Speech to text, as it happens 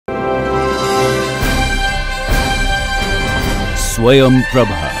Swayam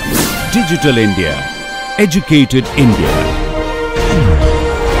Prabha. Digital India. Educated India.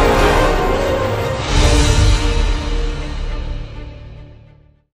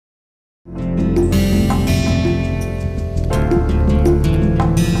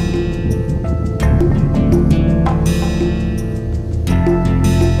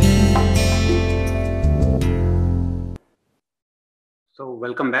 So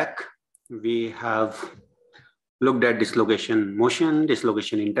welcome back. We have looked at dislocation motion,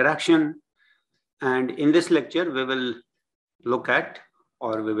 dislocation interaction, and in this lecture we will look at,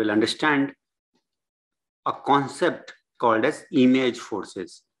 or we will understand, a concept called as image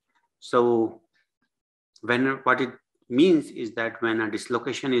forces. So what it means is that when a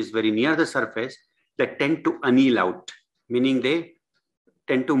dislocation is very near the surface, they tend to anneal out, meaning they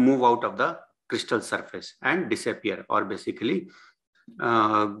tend to move out of the crystal surface and disappear, or basically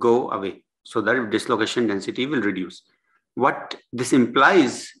go away. So that dislocation density will reduce. What this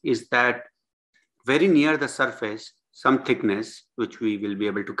implies is that very near the surface, some thickness, which we will be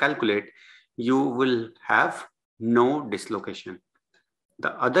able to calculate, you will have no dislocation.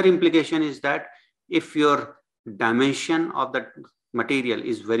 The other implication is that if your dimension of the material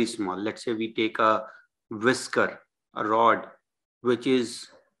is very small, let's say we take a whisker, a rod, which is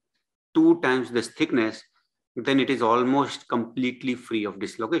 2 times this thickness, then it is almost completely free of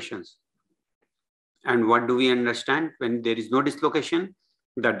dislocations. And what do we understand when there is no dislocation?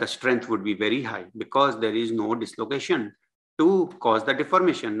 That the strength would be very high because there is no dislocation to cause the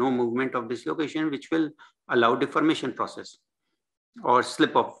deformation, no movement of dislocation, which will allow deformation process or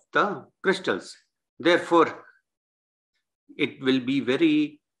slip of the crystals. Therefore, it will be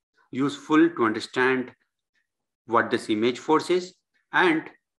very useful to understand what this image force is and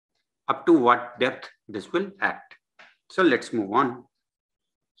up to what depth this will act. So let's move on.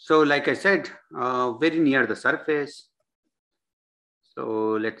 So like I said, very near the surface.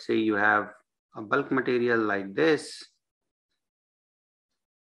 So let's say you have a bulk material like this.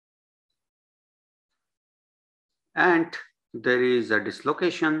 And there is a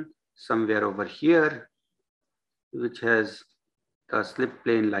dislocation somewhere over here, which has a slip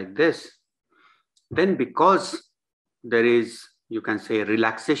plane like this. Then because there is, you can say,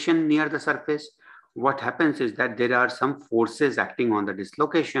 relaxation near the surface, what happens is that there are some forces acting on the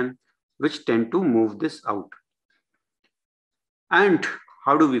dislocation which tend to move this out. And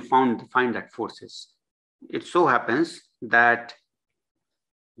how do we find that forces? It so happens that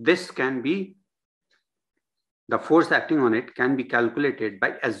this can be, the force acting on it can be calculated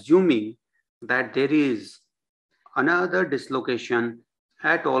by assuming that there is another dislocation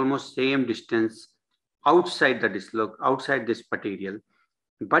at almost same distance outside this material,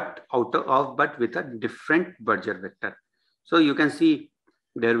 but with a different Berger vector. So you can see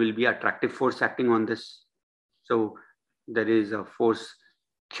there will be attractive force acting on this. So there is a force,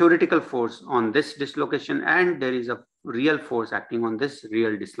 theoretical force on this dislocation, and there is a real force acting on this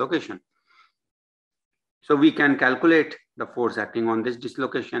real dislocation. So we can calculate the force acting on this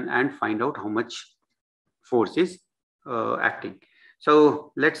dislocation and find out how much force is acting.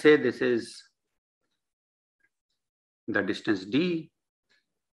 So let's say this is the distance d.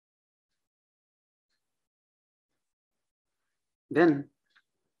 Then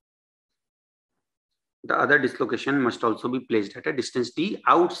the other dislocation must also be placed at a distance d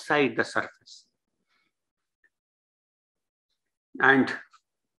outside the surface. And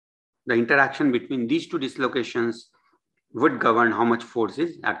the interaction between these two dislocations would govern how much force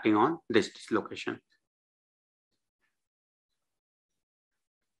is acting on this dislocation.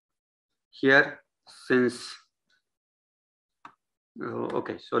 Here, since,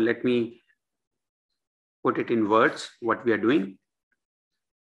 okay, so let me put it in words, what we are doing.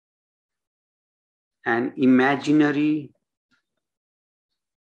 An imaginary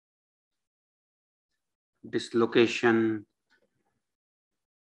dislocation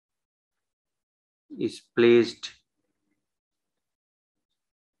is placed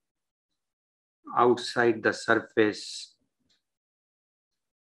outside the surface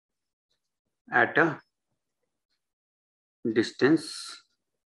at a distance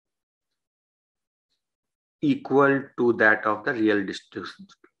equal to that of the real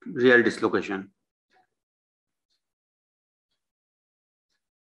dislocation.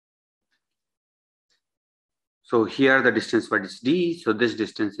 So here the distance is d, so this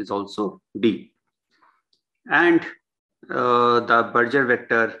distance is also d. And the Berger's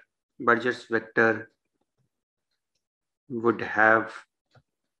vector would have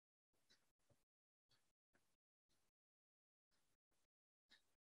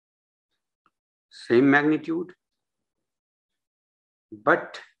same magnitude,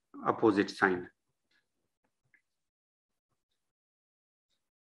 but opposite sign.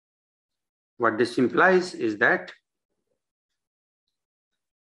 What this implies is that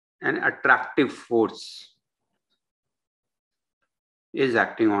an attractive force is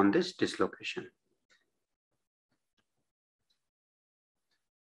acting on this dislocation.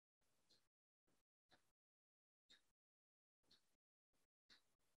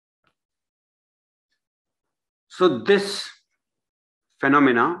 So this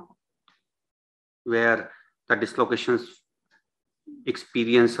phenomena where the dislocations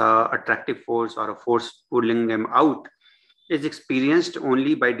experience a attractive force or a force pulling them out is experienced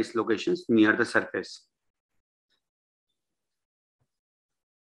only by dislocations near the surface.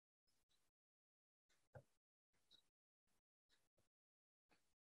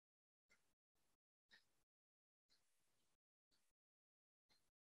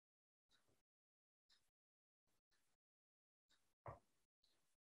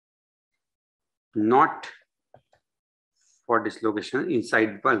 Not for dislocation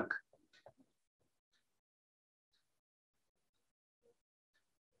inside bulk.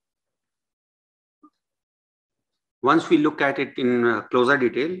 Once we look at it in closer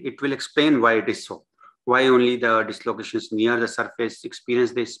detail, it will explain why it is so. Why only the dislocations near the surface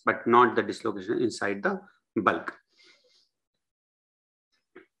experience this, but not the dislocation inside the bulk.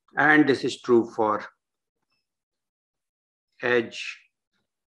 And this is true for edge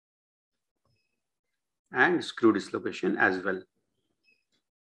and screw dislocation as well.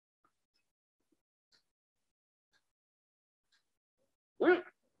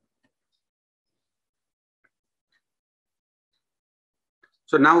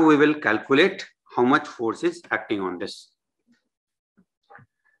 So now we will calculate how much force is acting on this.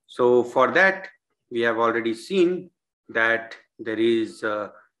 So for that, we have already seen that there is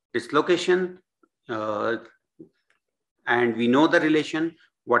a dislocation and we know the relation,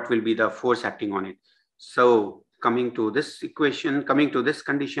 what will be the force acting on it. So coming to this equation, coming to this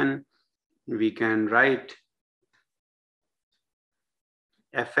condition, we can write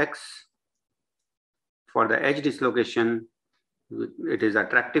Fx for the edge dislocation. It is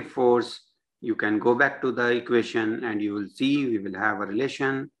attractive force. You can go back to the equation and you will see we will have a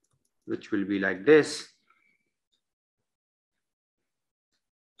relation which will be like this.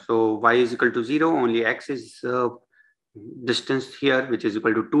 So y is equal to 0, only x is distance here, which is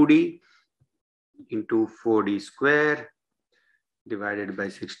equal to 2d into 4d square divided by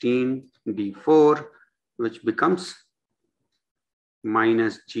 16 d4, which becomes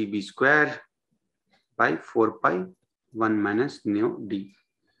minus gb square by 4 pi 1 minus nu d.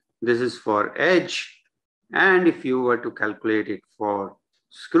 This is for edge. And if you were to calculate it for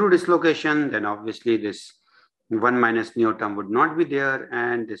screw dislocation, then obviously this 1 minus nu term would not be there,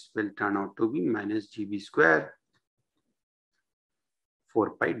 and this will turn out to be minus gb square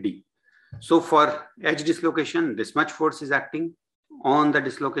 4 pi d. So for edge dislocation, this much force is acting on the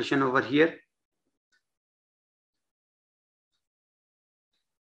dislocation over here.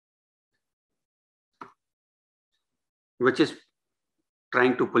 Which is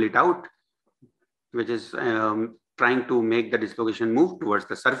trying to pull it out, which is trying to make the dislocation move towards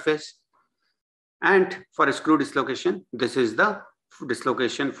the surface. And for a screw dislocation, this is the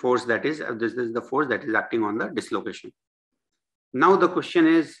dislocation force that is, this is the force that is acting on the dislocation. Now the question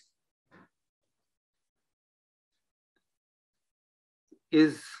is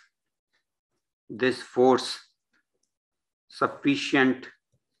this force sufficient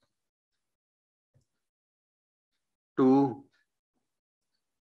to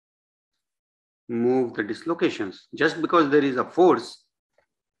move the dislocations? Just because there is a force,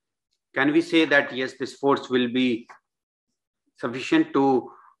 can we say that yes, this force will be sufficient to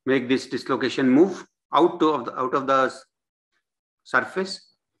make this dislocation move out of the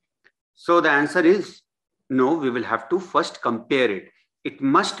surface? So the answer is no. We will have to first compare it. It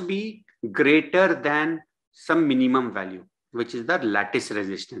must be greater than some minimum value, which is the lattice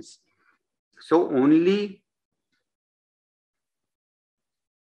resistance. So only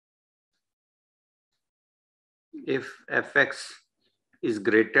if Fx is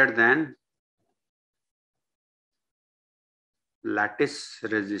greater than lattice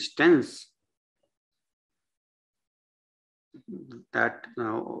resistance, that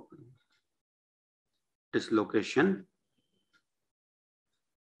dislocation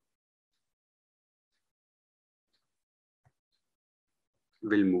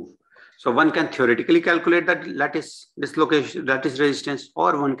will move. So one can theoretically calculate that lattice dislocation, lattice resistance,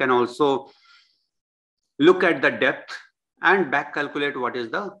 or one can also look at the depth and back calculate what is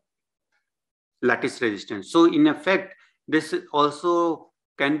the lattice resistance. So in effect, this also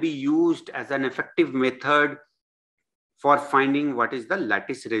can be used as an effective method for finding what is the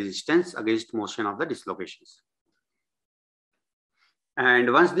lattice resistance against motion of the dislocations.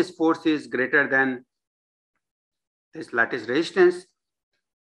 And once this force is greater than this lattice resistance,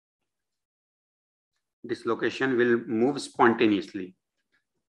 dislocation will move spontaneously.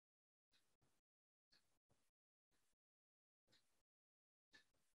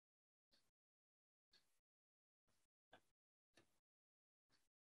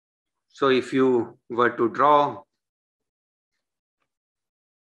 So if you were to draw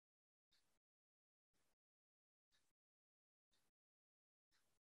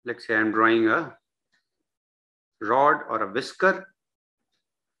let's say I'm drawing a rod or a whisker,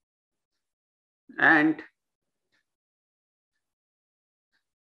 and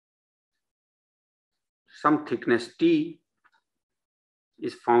some thickness T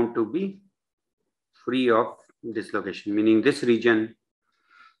is found to be free of dislocation, meaning this region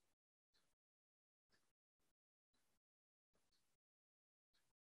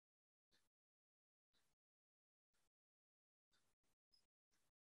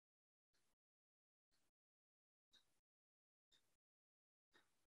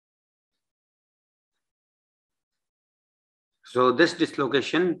so this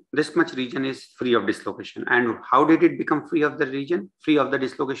dislocation, this much region is free of dislocation. And how did it become free of the region, free of the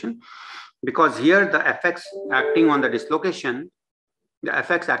dislocation? Because here the effects acting on the dislocation,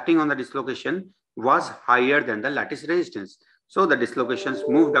 was higher than the lattice resistance. So the dislocations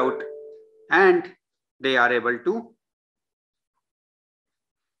moved out and they are able to,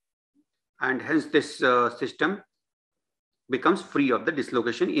 and hence this system becomes free of the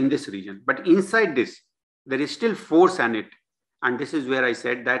dislocation in this region. But inside this, there is still force on it. And this is where I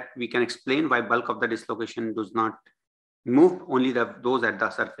said that we can explain why bulk of the dislocation does not move, only those at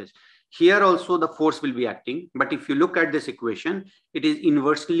the surface. Here also the force will be acting, but if you look at this equation, it is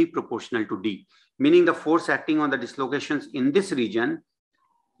inversely proportional to D, meaning the force acting on the dislocations in this region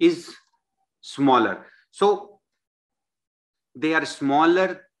is smaller. So they are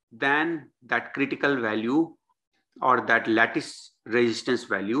smaller than that critical value or that lattice resistance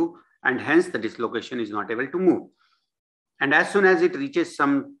value, and hence the dislocation is not able to move. And as soon as it reaches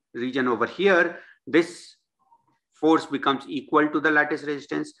some region over here, this force becomes equal to the lattice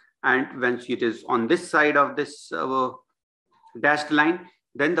resistance. And once it is on this side of this dashed line,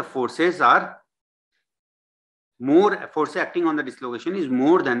 then the forces are more, force acting on the dislocation is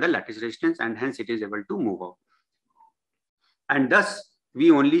more than the lattice resistance, and hence it is able to move out. And thus we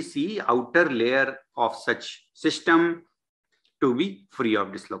only see outer layer of such system to be free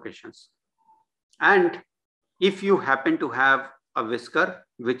of dislocations. And if you happen to have a whisker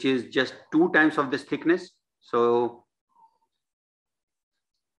which is just 2 times of this thickness, so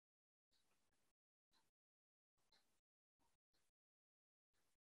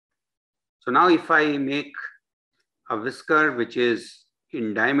now if I make a whisker which is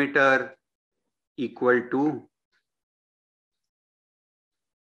in diameter equal to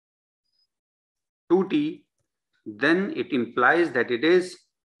 2T, then it implies that it is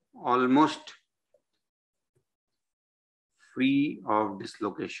almost free of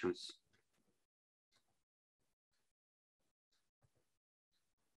dislocations.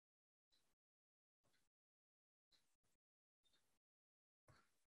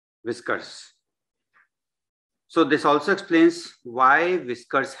 Whiskers. So this also explains why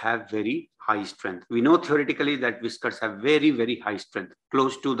whiskers have very high strength. We know theoretically that whiskers have very, very high strength,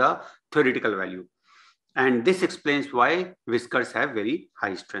 close to the theoretical value. And this explains why whiskers have very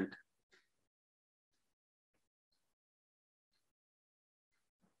high strength.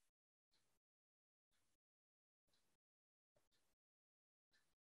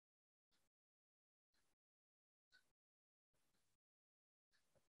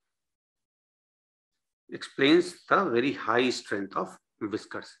 Explains the very high strength of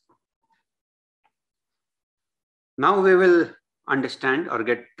whiskers. Now we will understand or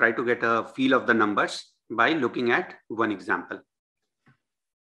try to get a feel of the numbers by looking at one example.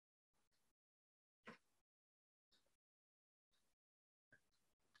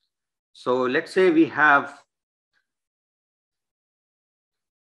 So let's say we have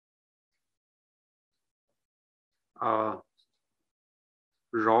a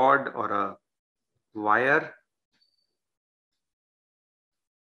rod or a wire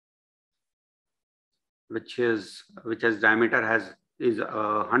which has diameter is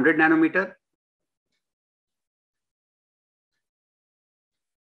 100 nanometer.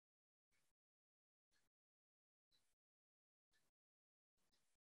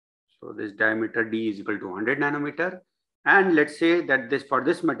 So this diameter D is equal to 100 nanometer. And let's say that for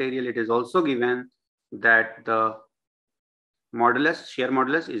this material, it is also given that the modulus, shear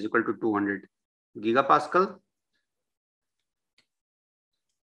modulus is equal to 200 gigapascal.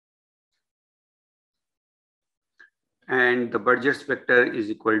 and the Burgers vector is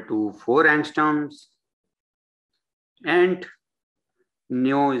equal to 4 angstroms, and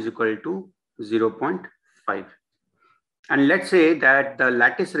nu is equal to 0.5. And let's say that the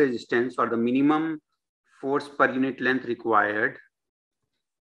lattice resistance or the minimum force per unit length required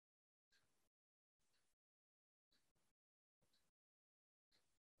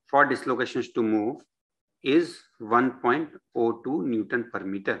for dislocations to move is 1.02 Newton per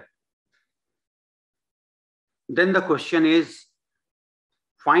meter. Then the question is,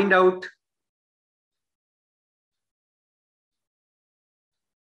 find out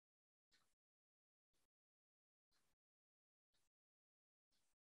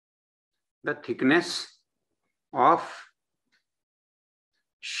the thickness of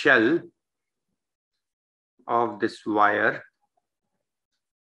shell of this wire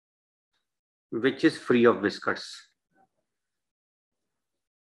which is free of whiskers.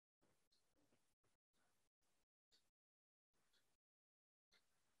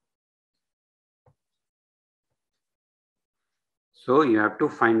 So you have to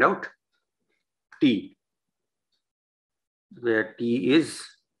find out T, where T is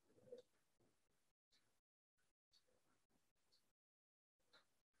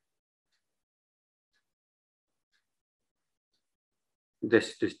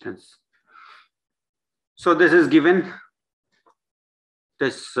this distance. So this is given,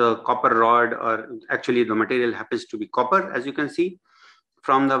 this copper rod, or actually the material happens to be copper, as you can see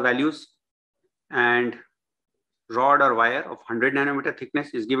from the values, and rod or wire of 100 nanometer thickness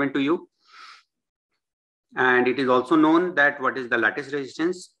is given to you. And it is also known that what is the lattice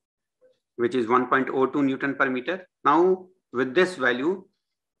resistance, which is 1.02 Newton per meter. Now with this value,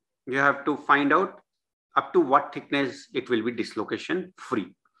 you have to find out up to what thickness it will be dislocation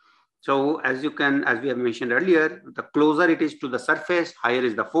free. So as we have mentioned earlier, the closer it is to the surface, higher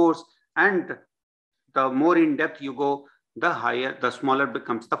is the force, and the more in depth you go, the smaller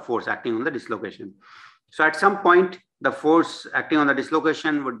becomes the force acting on the dislocation. So at some point, the force acting on the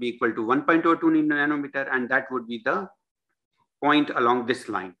dislocation would be equal to 1.02 nanometer, and that would be the point along this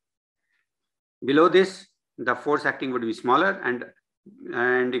line. Below this, the force acting would be smaller,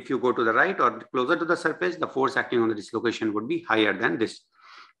 and if you go to the right or closer to the surface, the force acting on the dislocation would be higher than this.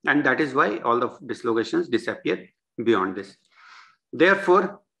 And that is why all the dislocations disappear beyond this.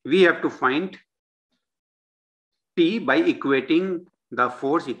 Therefore, we have to find T by equating the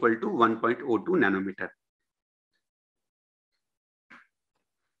force equal to 1.02 nanometer.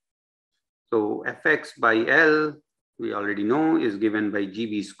 So Fx by L, we already know, is given by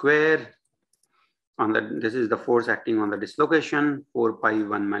GB square. This is the force acting on the dislocation, 4 pi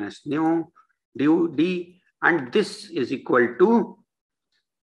 1 minus nu d, and this is equal to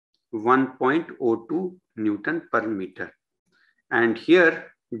 1.02 Newton per meter. And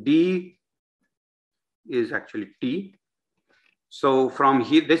here d is actually T. So from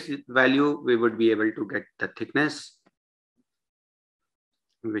here, this value, we would be able to get the thickness,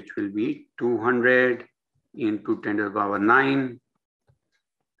 which will be 200 into 10 to the power 9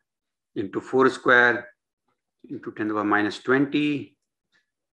 into 4 square into 10 to the power minus 20,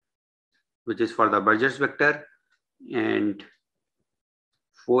 which is for the Burgers vector, and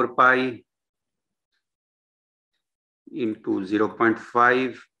 4 pi into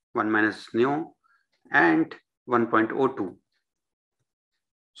 0.5, 1 minus nu, and 1.02.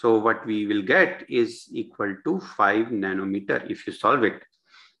 So what we will get is equal to 5 nanometer if you solve it.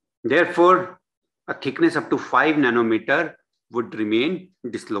 Therefore, a thickness up to 5 nanometer would remain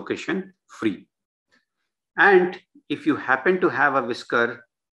dislocation free. And if you happen to have a whisker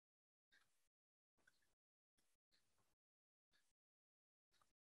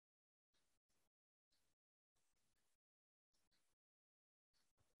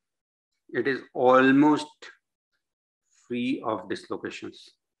it is almost free of dislocations.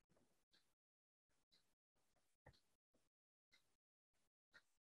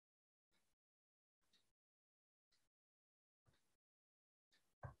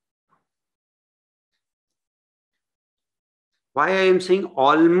 Why I am saying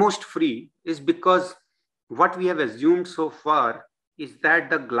almost free is because what we have assumed so far is that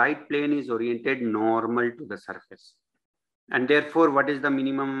the glide plane is oriented normal to the surface. And therefore, what is the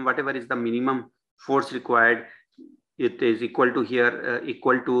minimum, whatever is the minimum force required, it is equal to here,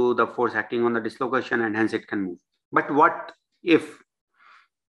 equal to the force acting on the dislocation, and hence it can move. But what if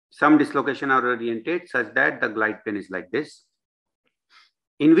some dislocation are oriented such that the glide plane is like this?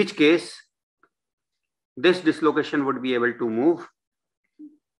 In which case, this dislocation would be able to move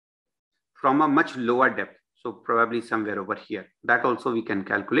from a much lower depth. So probably somewhere over here. That also we can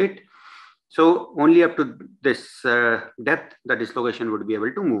calculate. So only up to this depth, the dislocation would be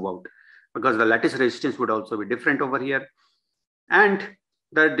able to move out. because the lattice resistance would also be different over here. And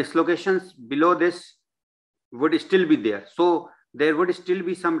the dislocations below this would still be there. So there would still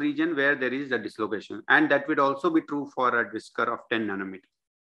be some region where there is a dislocation, and that would also be true for a whisker of 10 nanometer.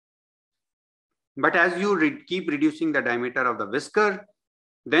 But as you keep reducing the diameter of the whisker,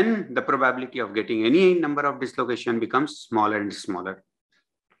 then the probability of getting any number of dislocation becomes smaller and smaller.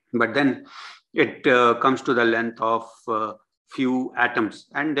 But then it comes to the length of few atoms,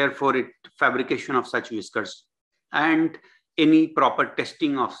 and therefore fabrication of such whiskers and any proper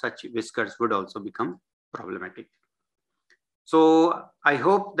testing of such whiskers would also become problematic. So I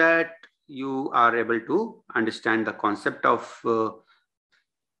hope that you are able to understand the concept of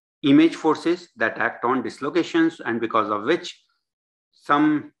image forces that act on dislocations, and because of which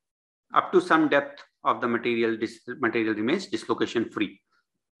up to some depth of the material remains dislocation free.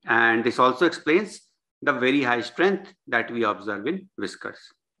 And this also explains the very high strength that we observe in whiskers.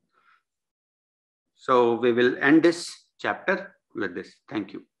 So we will end this chapter with this.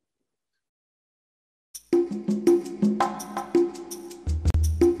 Thank you.